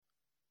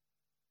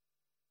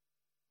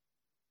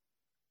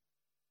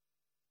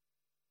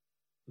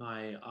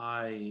My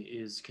eye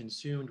is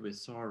consumed with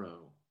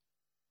sorrow,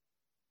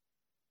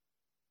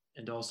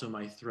 and also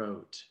my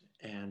throat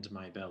and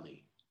my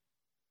belly.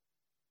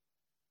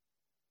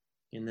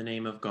 In the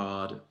name of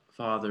God,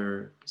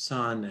 Father,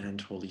 Son,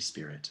 and Holy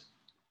Spirit.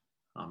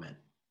 Amen.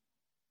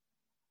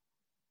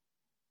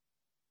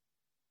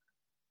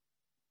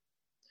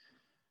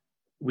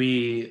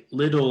 We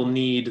little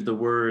need the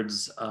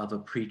words of a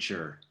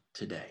preacher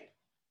today,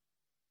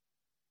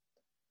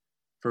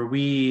 for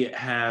we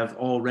have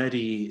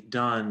already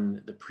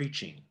done the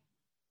preaching.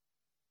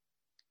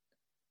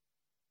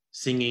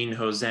 Singing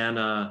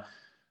Hosanna,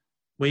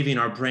 waving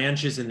our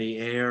branches in the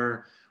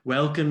air,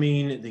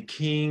 welcoming the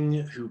King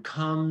who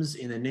comes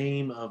in the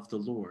name of the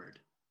Lord.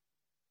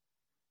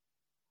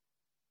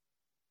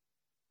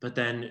 But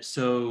then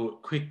so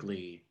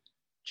quickly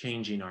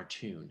changing our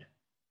tune.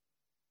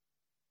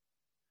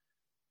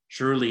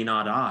 Surely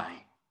not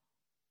I.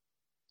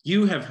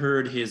 You have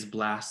heard his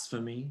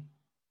blasphemy.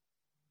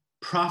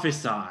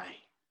 Prophesy.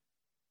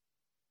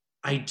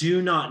 I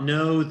do not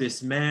know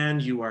this man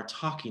you are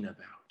talking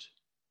about.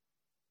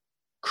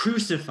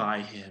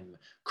 Crucify him,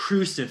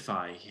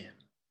 crucify him.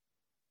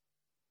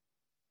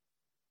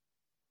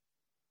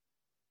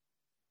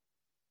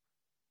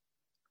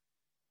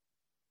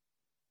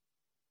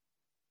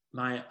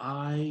 My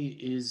eye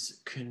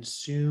is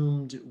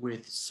consumed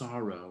with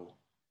sorrow,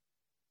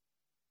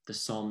 the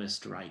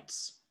psalmist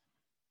writes,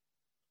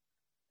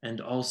 and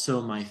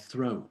also my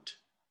throat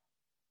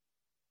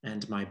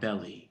and my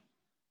belly.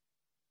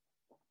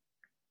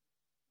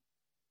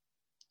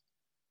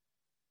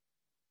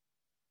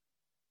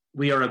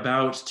 We are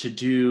about to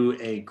do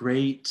a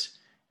great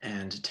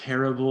and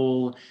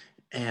terrible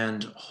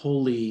and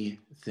holy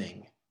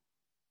thing.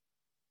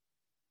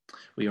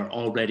 We are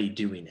already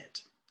doing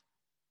it.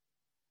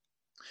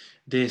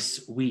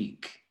 This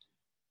week,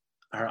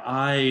 our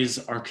eyes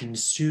are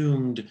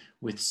consumed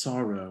with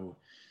sorrow.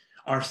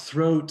 Our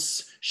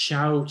throats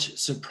shout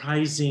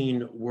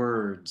surprising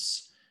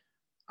words.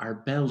 Our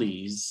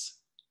bellies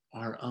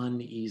are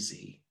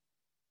uneasy.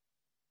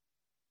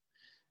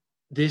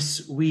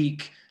 This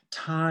week,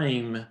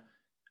 time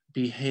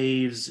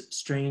behaves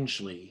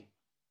strangely.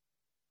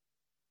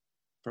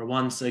 For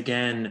once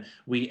again,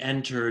 we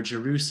enter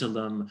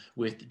Jerusalem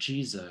with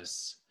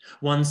Jesus.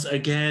 Once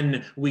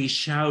again, we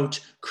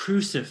shout,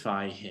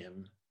 "Crucify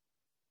him."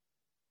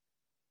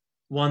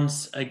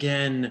 Once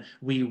again,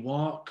 we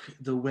walk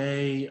the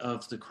way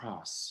of the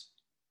cross.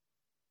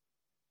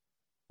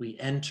 We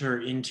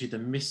enter into the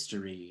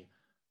mystery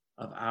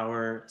of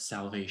our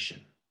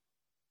salvation.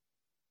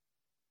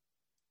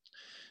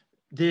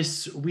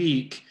 This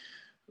week,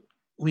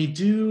 we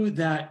do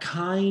that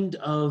kind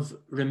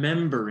of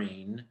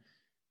remembering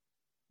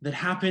that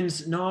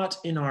happens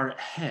not in our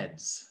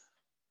heads,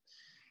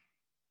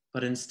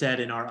 but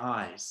instead in our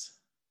eyes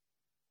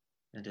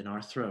and in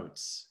our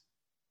throats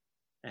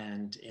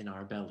and in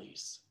our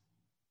bellies.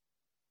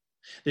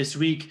 This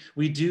week,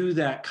 we do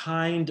that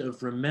kind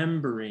of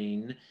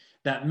remembering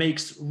that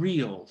makes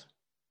real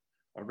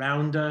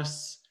around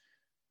us,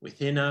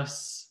 within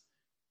us,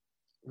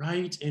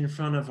 right in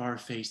front of our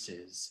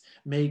faces,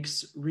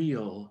 makes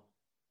real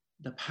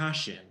the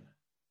passion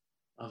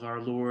of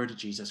our Lord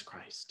Jesus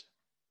Christ.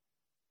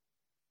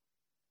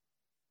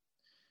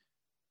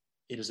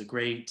 It is a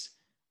great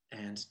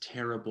and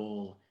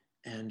terrible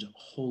and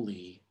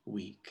holy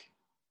week.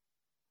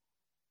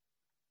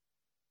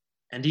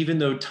 And even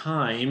though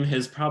time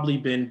has probably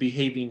been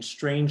behaving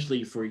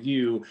strangely for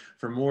you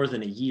for more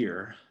than a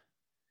year,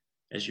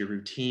 as your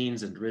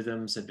routines and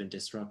rhythms have been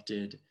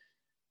disrupted,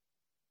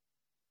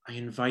 I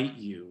invite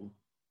you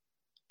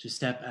to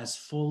step as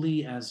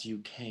fully as you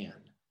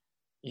can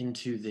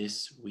into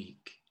this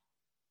week.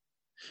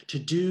 To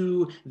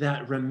do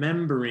that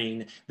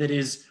remembering that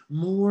is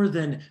more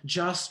than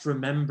just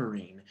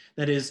remembering,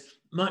 that is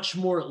much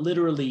more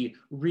literally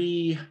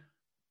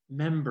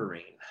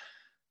remembering,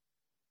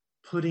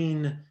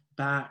 putting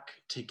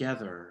back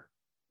together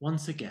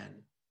once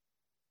again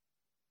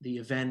the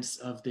events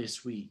of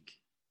this week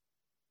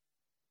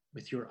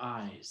with your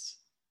eyes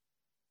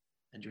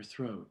and your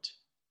throat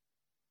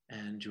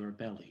and your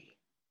belly.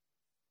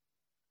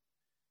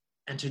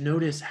 And to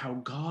notice how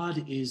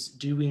God is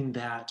doing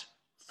that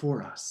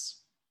for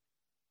us,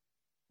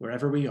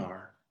 wherever we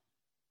are,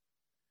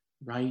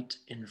 right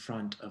in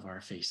front of our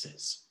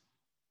faces.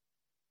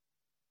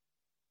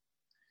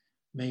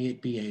 May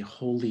it be a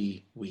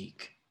holy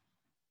week.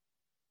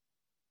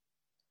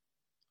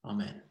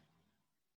 Amen.